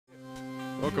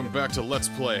Welcome back to Let's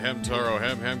Play Hamtaro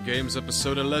Ham Games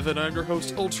Episode 11. I'm your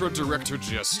host, Ultra Director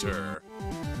Jester.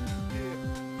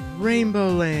 Rainbow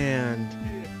Land.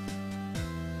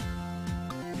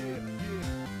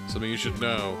 Something you should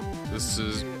know.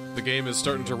 The game is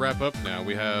starting to wrap up now.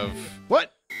 We have...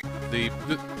 What? The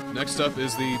next up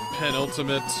is the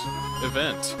penultimate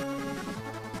event.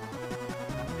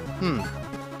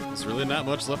 There's really not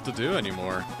much left to do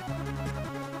anymore.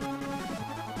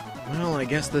 Well, I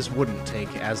guess this wouldn't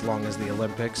take as long as the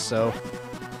Olympics, so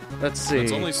let's see.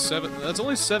 That's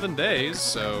only 7 days,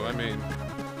 so I mean,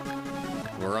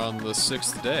 we're on the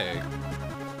 6th day.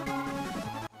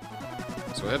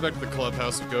 So head back to the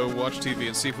clubhouse and go watch TV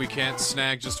and see if we can't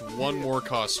snag just one more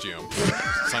costume.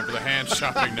 It's time for the hand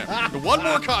shopping now. One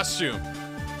more costume!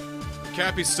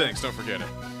 Cappy stinks, don't forget it.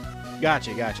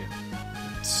 Gotcha.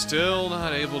 Still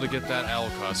not able to get that owl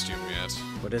costume yet.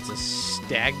 But it's a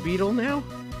stag beetle now?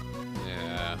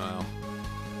 Yeah, well.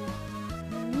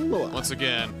 Once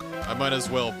again, I might as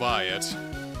well buy it.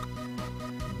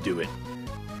 Do it.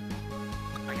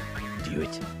 Do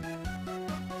it.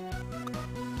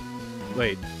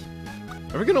 Wait.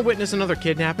 Are we gonna witness another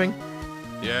kidnapping?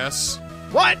 Yes.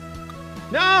 What?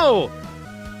 No!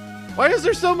 Why is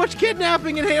there so much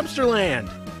kidnapping in Hamsterland?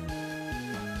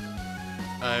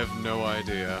 I have no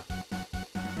idea.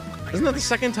 Isn't that the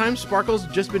second time Sparkle's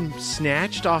just been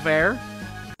snatched off air?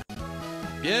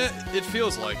 Yeah, it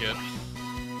feels like it.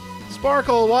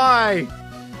 Sparkle, why?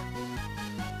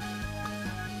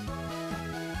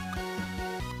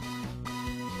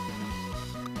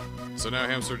 So now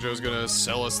Hamster Joe's gonna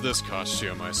sell us this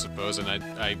costume, I suppose, and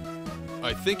I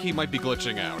think he might be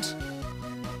glitching out.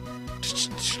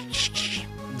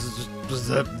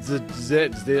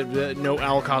 No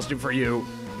owl costume for you.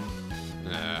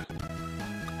 Yeah.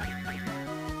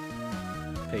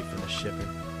 Pay for the shipping.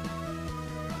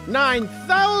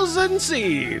 9,000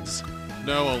 seeds!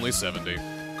 No, only 70.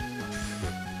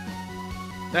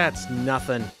 That's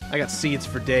nothing. I got seeds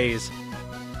for days.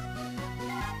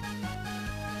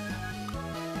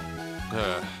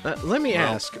 Let me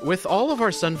ask, with all of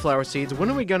our sunflower seeds, when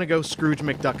are we gonna go Scrooge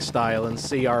McDuck style and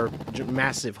see our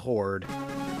massive hoard?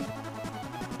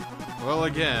 Well,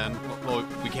 again,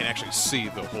 we can't actually see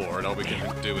the horde. All we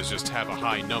can do is just have a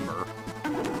high number.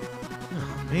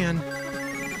 Oh, man.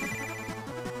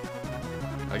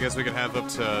 I guess we could have up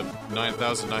to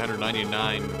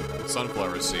 9,999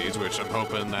 sunflower seeds, which I'm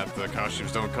hoping that the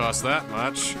costumes don't cost that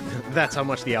much. That's how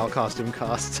much the owl costume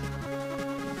costs.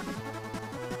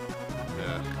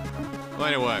 Yeah. Well,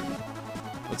 anyway,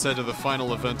 let's head to the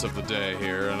final event of the day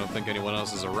here. I don't think anyone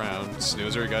else is around.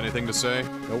 Snoozer, you got anything to say?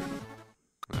 Nope.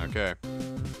 Okay.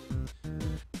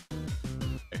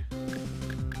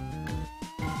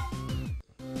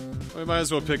 We might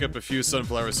as well pick up a few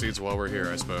sunflower seeds while we're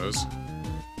here, I suppose.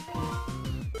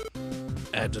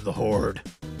 Add to the horde.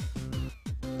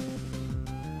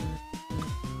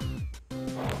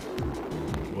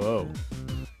 Whoa.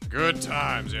 Good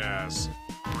times, yes.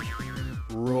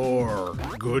 Roar.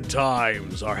 Good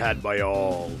times are had by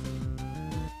all.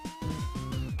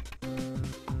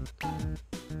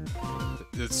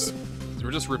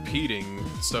 We're just repeating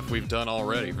stuff we've done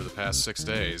already for the past 6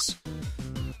 days.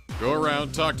 Go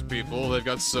around, talk to people, they've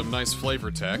got some nice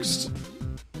flavor text,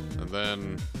 and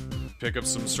then pick up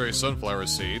some stray sunflower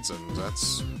seeds, and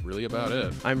that's really about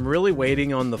it. I'm really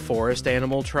waiting on the forest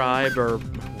animal tribe, or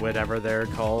whatever they're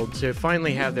called, to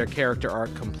finally have their character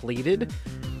arc completed,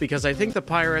 because I think the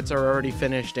pirates are already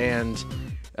finished and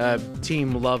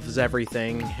Team Loves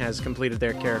Everything has completed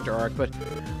their character arc, but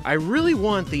I really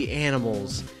want the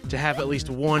animals to have at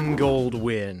least one gold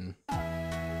win.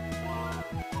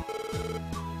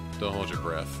 Don't hold your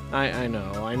breath. I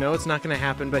know it's not going to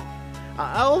happen, but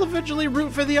I'll eventually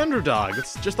root for the underdog.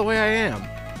 It's just the way I am.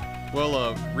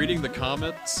 Well, reading the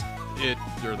comments, it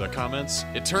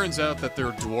turns out that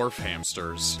they're dwarf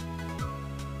hamsters.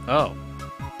 Oh.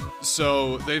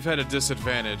 So, they've had a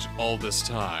disadvantage all this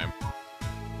time.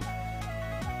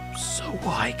 So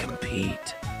why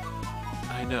compete?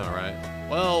 I know, right?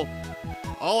 Well,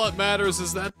 all that matters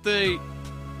is that they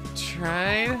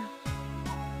tried.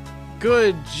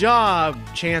 Good job,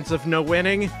 chance of no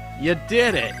winning. You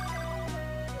did it.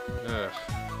 Ugh.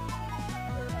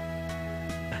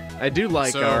 I do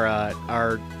like So-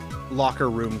 our locker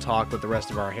room talk with the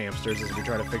rest of our hamsters as we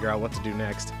try to figure out what to do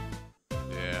next.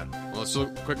 Yeah. Well, let's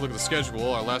look, quick look at the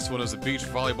schedule. Our last one is the beach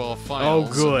volleyball finals.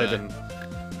 Oh, good. And then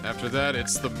after that,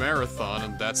 it's the marathon,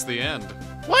 and that's the end.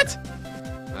 What?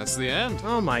 That's the end.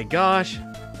 Oh my gosh.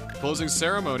 Closing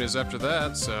ceremonies after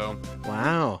that, so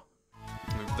Wow.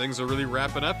 things are really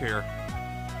wrapping up here.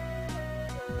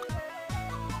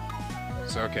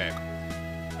 So, okay.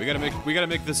 We gotta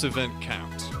make this event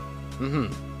count.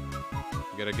 Mm-hmm.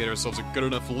 We gotta get ourselves a good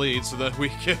enough lead so that we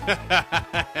can...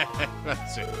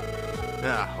 That's it.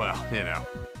 Ah, well, you know.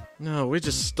 No, we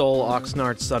just stole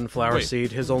Oxnard's sunflower Wait,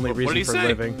 seed, his only what did reason he for say?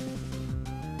 living.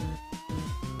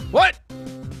 What?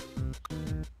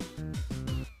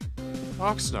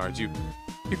 Oxnard, you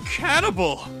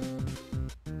cannibal!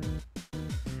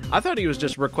 I thought he was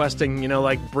just requesting, you know,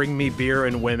 like, bring me beer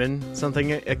and women,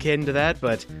 something akin to that,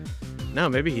 but no,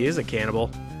 maybe he is a cannibal.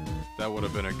 That would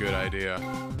have been a good idea.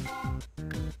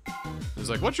 He's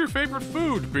like, what's your favorite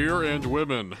food? Beer and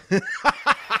women.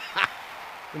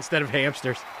 Instead of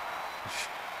hamsters.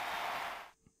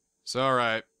 So,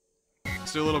 alright.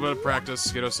 Let's do a little bit of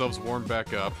practice, get ourselves warmed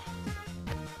back up.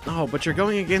 Oh, but you're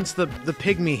going against the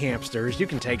pygmy hamsters. You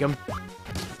can take them.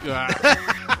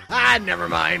 Ah, Never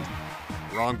mind.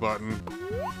 wrong button.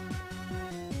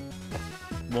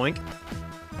 Boink.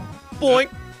 Boink.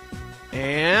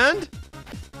 And...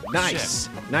 Nice.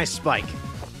 Nice spike.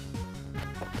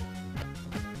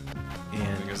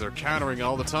 And... Because they're countering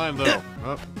all the time, though.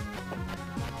 Oh.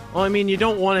 Well, I mean, you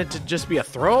don't want it to just be a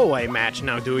throwaway match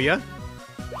now, do you?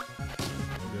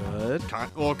 Good.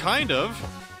 Well, kind of.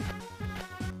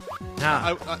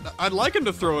 Ah, I'd like him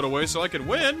to throw it away so I could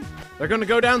win. they're gonna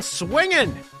go down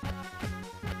swinging!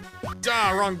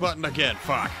 Ah, wrong button again.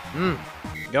 Fuck.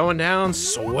 Going down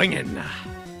swinging.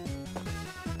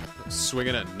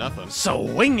 Swinging at nothing.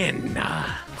 Swinging! No!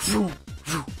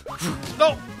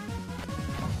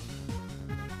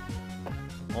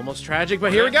 Almost tragic,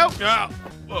 but here we go! Ah,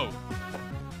 whoa.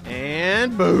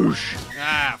 And boosh!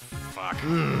 Ah, fuck.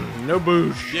 No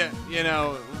boosh. Yeah, you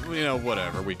know,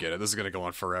 whatever. We get it. This is gonna go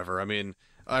on forever. I mean,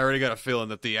 I already got a feeling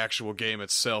that the actual game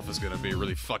itself is gonna be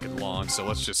really fucking long, so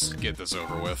let's just get this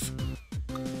over with.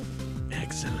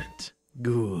 Excellent.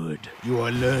 Good. You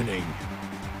are learning.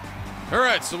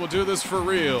 Alright, so we'll do this for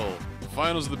real.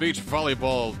 Finals of the beach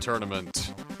volleyball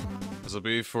tournament. This will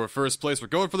be for first place. We're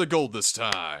going for the gold this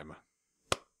time.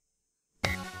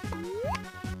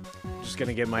 Just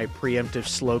gonna get my preemptive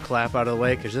slow clap out of the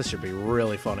way, because this should be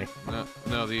really funny.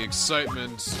 No, the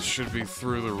excitement should be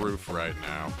through the roof right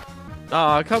now.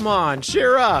 Aw, come on,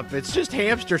 cheer up. It's just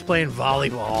hamsters playing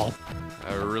volleyball.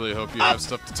 I really hope you have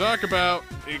stuff to talk about,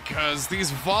 because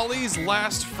these volleys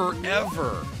last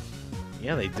forever.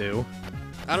 Yeah, they do.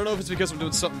 I don't know if it's because I'm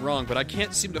doing something wrong, but I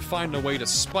can't seem to find a way to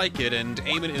spike it and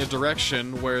aim it in a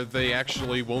direction where they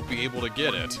actually won't be able to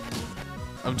get it.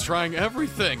 I'm trying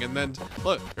everything, and then,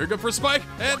 look, here we go for a spike,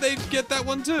 and they get that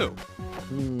one too.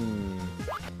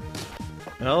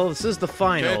 Well, this is the Okay,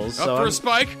 finals, up so for a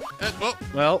spike, and,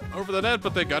 well, over the net,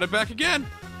 but they got it back again.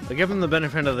 I'll give them the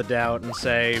benefit of the doubt and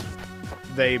say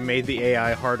they made the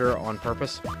AI harder on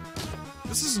purpose.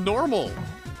 This is normal.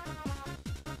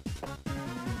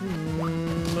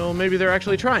 Well, maybe they're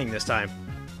actually trying this time.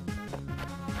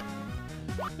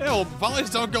 Hell, volleys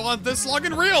don't go on this long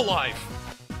in real life.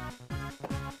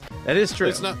 That is true.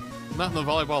 It's not in the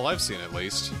volleyball I've seen, at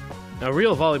least. Now,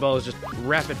 real volleyball is just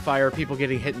rapid fire, people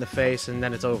getting hit in the face, and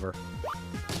then it's over.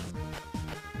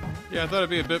 Yeah, I thought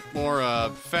it'd be a bit more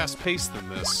fast-paced than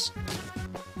this.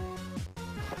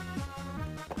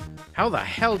 How the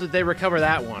hell did they recover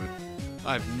that one?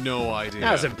 I have no idea.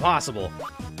 That was impossible.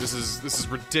 This is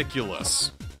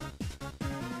ridiculous.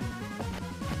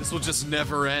 This will just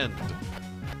never end.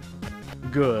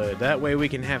 Good. That way we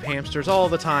can have hamsters all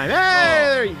the time. Hey,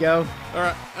 there you go. All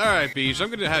right, Beej. I'm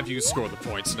gonna have you score the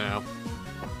points now.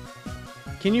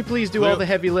 Can you please do all the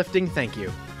heavy lifting? Thank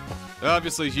you.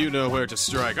 Obviously, you know where to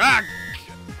strike. Ah!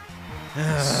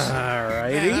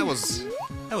 Alrighty. Man,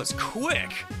 that was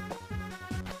quick.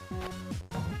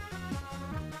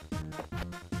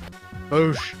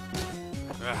 Boosh.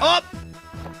 Up!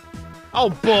 Oh,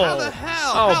 bull! How the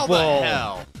hell? Oh, How bull! the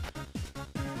hell?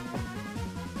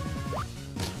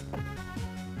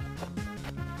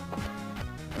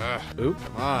 Oop.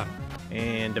 Come on.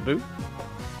 And a boot.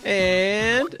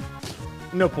 And...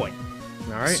 no point.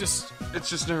 Alright. It's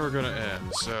just never gonna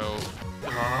end, so...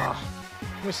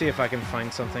 Let me see if I can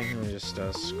find something. Let me just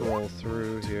scroll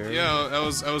through here. Yeah, I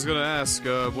was gonna ask,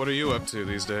 what are you up to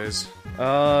these days?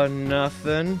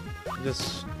 Nothing.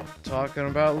 Just talking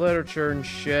about literature and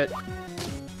shit.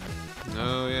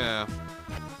 Oh, yeah.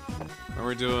 Are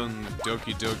we doing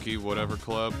Doki Doki whatever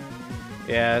club?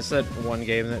 Yeah, it's that one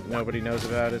game that nobody knows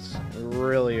about. It's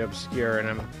really obscure, and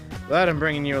I'm glad I'm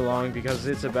bringing you along because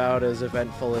it's about as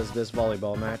eventful as this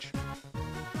volleyball match.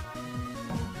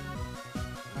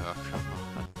 Oh, come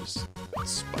on. Just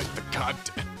spike the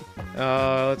content.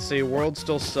 Let's see. World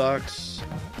still sucks.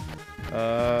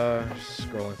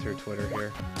 Scrolling through Twitter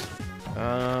here.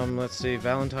 Let's see.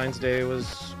 Valentine's Day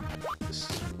was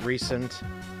recent.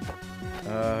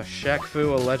 Shaq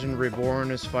Fu, a legend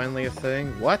reborn, is finally a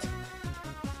thing. What?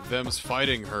 Them's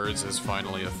fighting herds is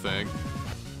finally a thing.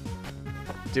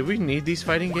 Did we need these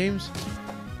fighting games?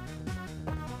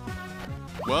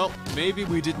 Well, maybe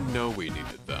we didn't know we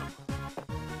needed them.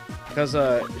 Because,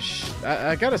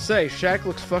 I gotta say, Shaq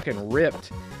looks fucking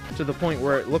ripped to the point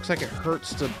where it looks like it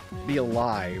hurts to be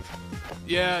alive.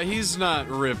 Yeah, he's not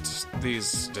ripped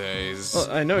these days.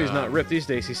 Well, I know he's not ripped these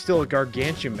days. He's still a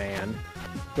gargantuan man.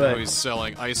 But he's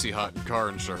selling icy hot car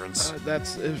insurance.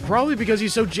 That's probably because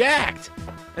he's so jacked.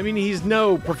 I mean, he's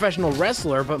no professional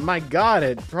wrestler, but my god,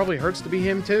 it probably hurts to be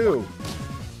him too.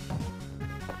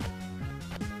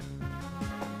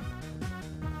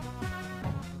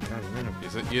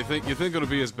 You think it'll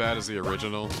be as bad as the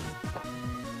original?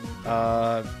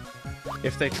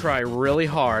 If they try really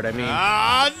hard, I mean...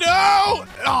 No!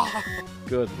 Oh.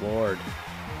 Good lord.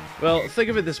 Well, think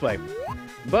of it this way.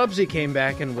 Bubsy came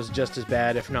back and was just as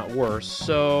bad, if not worse,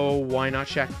 so why not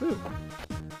Shaq Fu?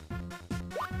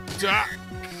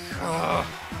 Oh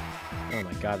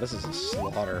my god, this is a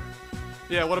slaughter.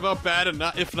 Yeah, what about bad and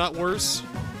not, if not worse?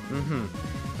 Mm-hmm.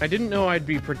 I didn't know I'd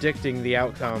be predicting the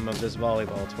outcome of this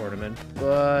volleyball tournament,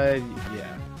 but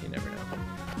yeah, you never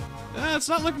know. It's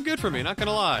not looking good for me, not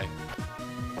gonna lie.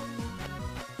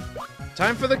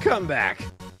 Time for the comeback!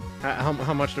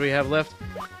 How much do we have left?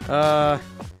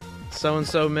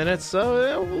 So-and-so minutes,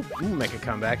 so we'll make a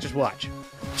comeback, just watch.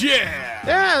 Yeah!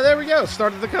 Yeah, there we go,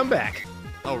 started the comeback.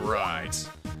 Alright.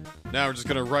 Now we're just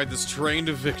gonna ride this train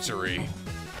to victory.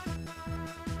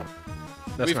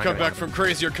 We've come back from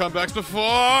crazier comebacks before!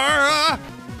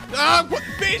 What?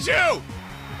 Bijou!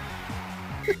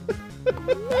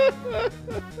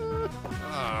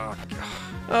 Oh, God.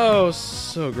 Oh,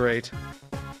 so great.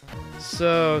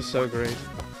 So great.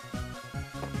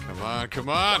 Come on, come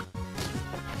on!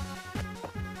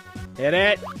 Hit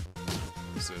it!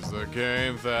 This is the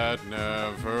game that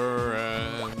never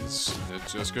ends. It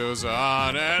just goes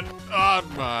on and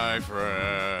on, my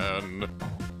friend.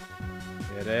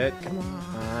 Hit it. Come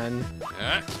on.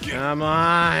 Come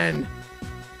on.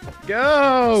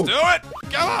 Go! Let's do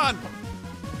it! Come on!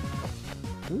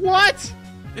 What?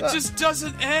 It just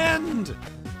doesn't end!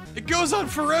 It goes on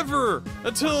forever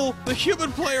until the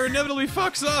human player inevitably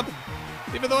fucks up!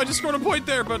 Even though I just scored a point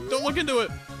there, but don't look into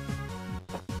it.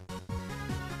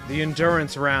 The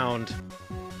endurance round.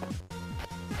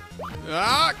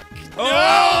 Ah!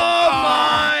 Oh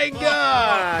my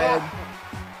god!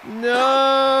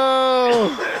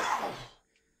 No!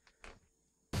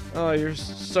 Oh, you're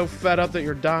so fed up that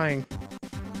you're dying.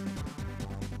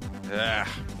 Yeah.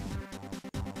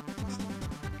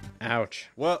 Ouch.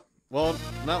 Well,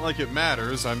 not like it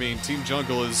matters. I mean, Team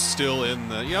Jungle is still in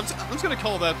the... I'm just gonna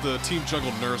call that the Team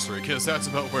Jungle nursery, because that's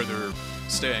about where they're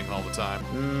staying all the time.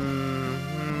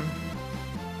 Mm-hmm.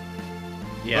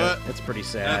 Yeah, it's pretty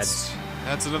sad.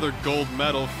 That's another gold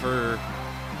medal for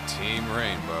Team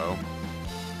Rainbow.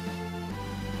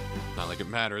 Not like it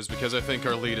matters, because I think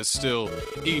our lead is still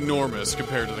enormous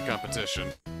compared to the competition.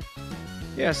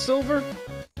 Yeah, silver,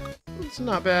 it's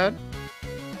not bad.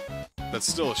 That's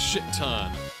still a shit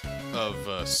ton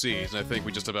of seeds, and I think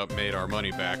we just about made our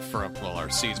money back from, well,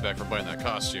 our seeds back from buying that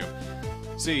costume.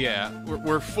 See, yeah,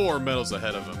 we're 4 medals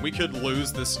ahead of them. We could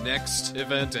lose this next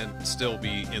event and still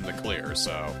be in the clear,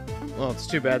 so... Well, it's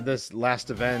too bad this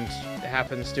last event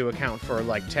happens to account for,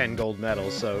 like, 10 gold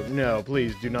medals, so no,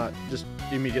 please, do not just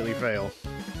immediately fail.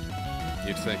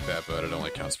 You'd think that, but it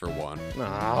only counts for 1.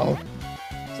 Oh.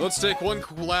 So let's take one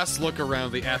last look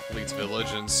around the Athletes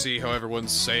Village and see how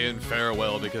everyone's saying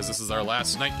farewell, because this is our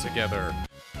last night together.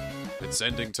 It's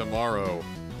ending tomorrow.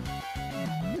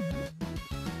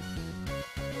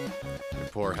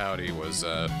 Poor Howdy was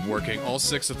working all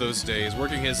 6 of those days,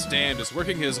 working his damnedest,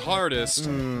 working his hardest,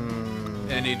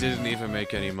 and he didn't even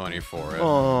make any money for it.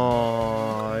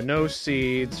 Aww, no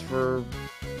seeds for...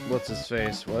 what's his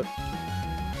face? What?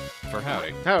 For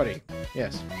Howdy. Howdy,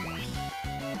 yes.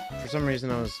 For some reason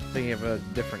I was thinking of a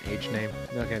different H name.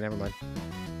 Okay, never mind.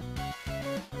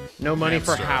 No money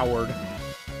for Howard.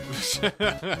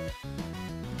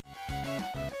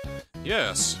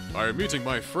 Yes, I am meeting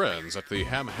my friends at the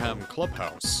Ham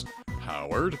Clubhouse.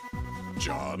 Howard,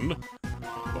 John,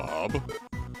 Bob,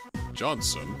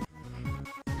 Johnson,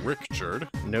 Richard.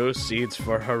 No seeds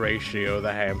for Horatio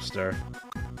the hamster.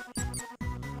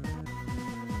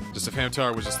 Just if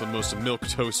Hamtaro was just the most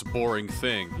milquetoast boring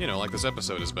thing, you know, like this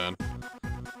episode has been.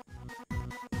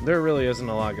 There really isn't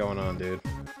a lot going on, dude.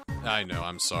 I know,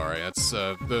 I'm sorry. It's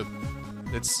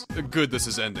good this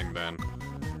is ending then.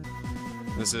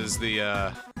 This is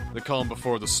the calm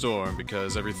before the storm,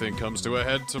 because everything comes to a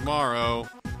head tomorrow.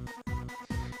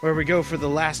 where we go for the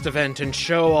last event and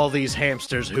show all these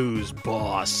hamsters who's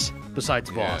boss. Besides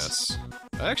boss. Yes.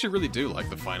 I actually really do like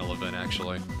the final event,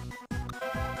 actually.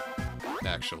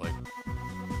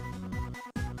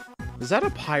 Is that a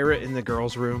pirate in the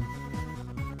girls' room?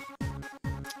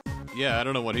 Yeah, I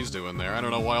don't know what he's doing there. I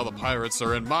don't know why all the pirates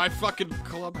are in my fucking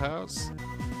clubhouse.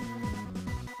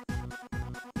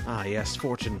 Ah, yes,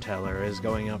 fortune teller is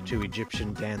going up to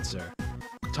Egyptian dancer,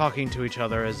 talking to each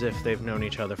other as if they've known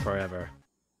each other forever.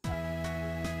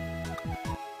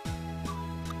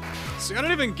 See, I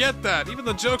don't even get that. Even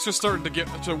the jokes are starting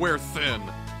to wear thin.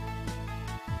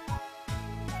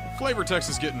 Flavor text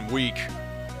is getting weak.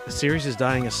 The series is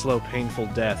dying a slow, painful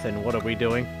death, and what are we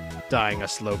doing? Dying a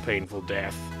slow, painful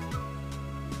death.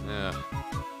 Yeah.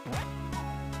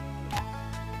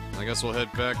 I guess we'll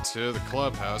head back to the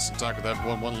clubhouse and talk with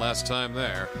everyone one last time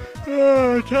there.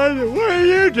 Oh, Tyler, what are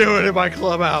you doing in my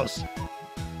clubhouse?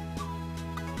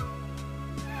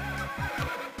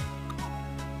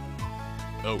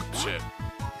 Oh, shit.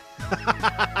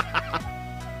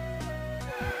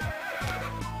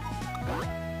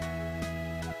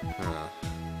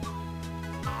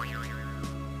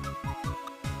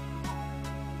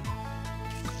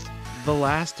 The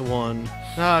last one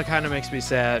kind of makes me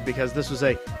sad because this was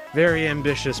a very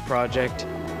ambitious project.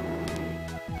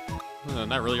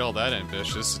 Not really all that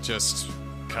ambitious, it just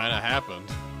kind of happened.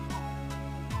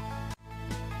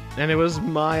 And it was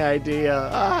my idea.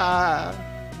 Ah!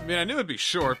 I mean, I knew it'd be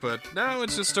short, but now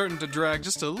it's just starting to drag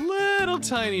just a little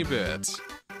tiny bit.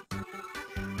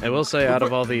 I will say, out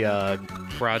of all the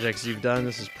projects you've done,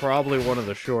 this is probably one of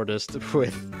the shortest,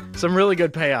 with some really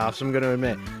good payoffs, I'm going to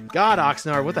admit. God,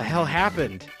 Oxnard, what the hell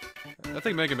happened? I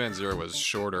think Mega Man Zero was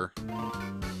shorter.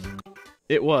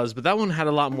 It was, but that one had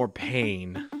a lot more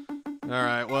pain.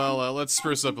 Alright, well, let's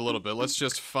spruce up a little bit. Let's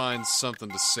just find something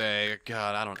to say.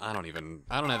 God, I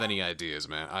don't have any ideas,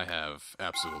 man. I have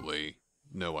absolutely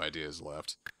no ideas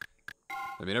left.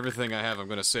 I mean, everything I have I'm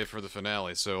gonna save for the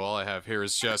finale, so all I have here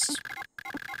is just...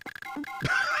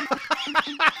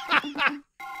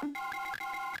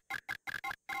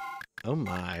 Oh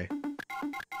my.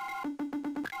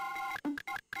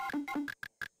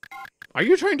 Are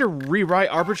you trying to rewrite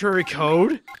arbitrary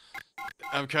code?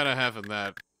 I'm kind of having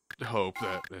that hope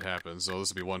that it happens, so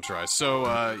this will be one try. So,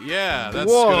 yeah,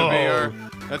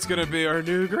 that's gonna be our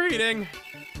new greeting.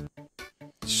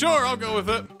 Sure, I'll go with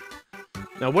it.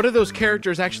 Now, what do those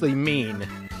characters actually mean?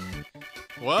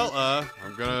 Well,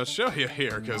 I'm gonna show you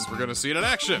here, because we're gonna see it in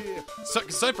action.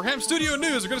 It's time for Ham Studio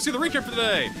News. We're gonna see the recap for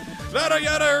today. Yada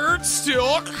yada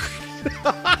Ertztilk.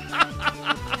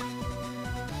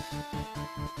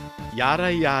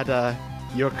 Yada yada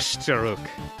Yurksteruk.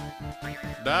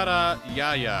 Nada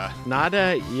yaya.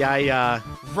 Nada yaya.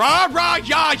 Rah rah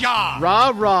yaya.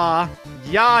 Rah rah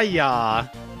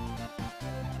yaya.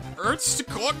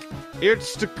 Ertztilk.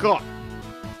 Ertztilk.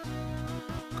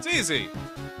 It's easy.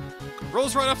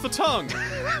 Rolls right off the tongue.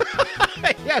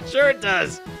 Yeah, sure it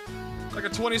does. Like a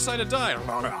 20-sided die.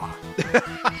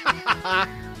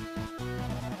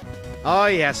 Oh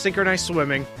yeah, synchronized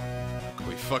swimming.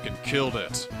 We fucking killed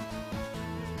it.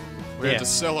 We had to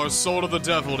sell our soul to the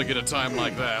devil to get a time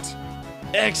like that.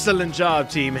 Excellent job,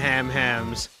 Team Ham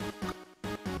Hams.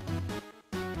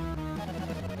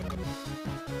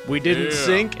 We didn't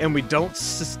sink and we don't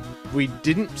we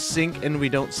didn't sink and we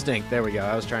don't stink. There we go.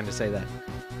 I was trying to say that.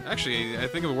 Actually, I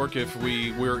think it would work if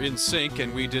we were in sync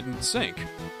and we didn't sink.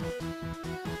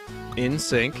 In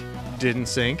sync, didn't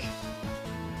sink.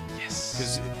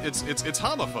 Yes. Because it's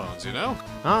homophones, you know?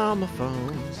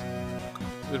 Homophones.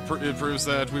 It proves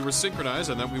that we were synchronized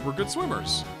and that we were good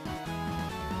swimmers.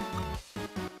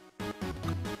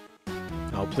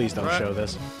 Oh, please don't show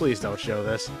this. Please don't show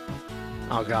this.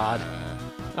 Oh, God.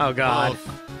 Oh, God. Well,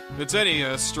 if it's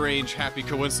any strange, happy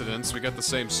coincidence, we got the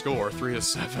same score,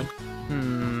 3-7.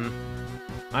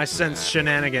 I sense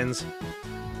shenanigans.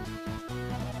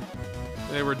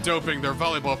 They were doping their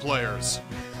volleyball players.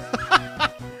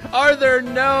 Are there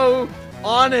no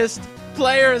honest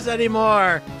players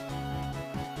anymore?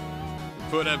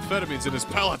 Put amphetamines in his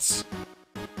pellets.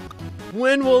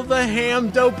 When will the ham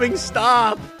doping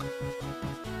stop?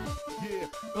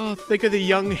 Oh, think of the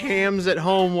young hams at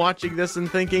home watching this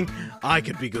and thinking, I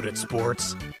could be good at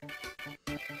sports.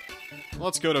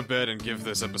 Let's go to bed and give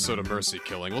this episode a mercy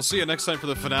killing. We'll see you next time for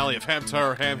the finale of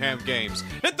Hamtaro Ham Games.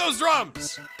 Hit those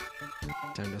drums!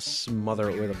 Time to smother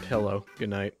it with a pillow. Good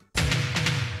night.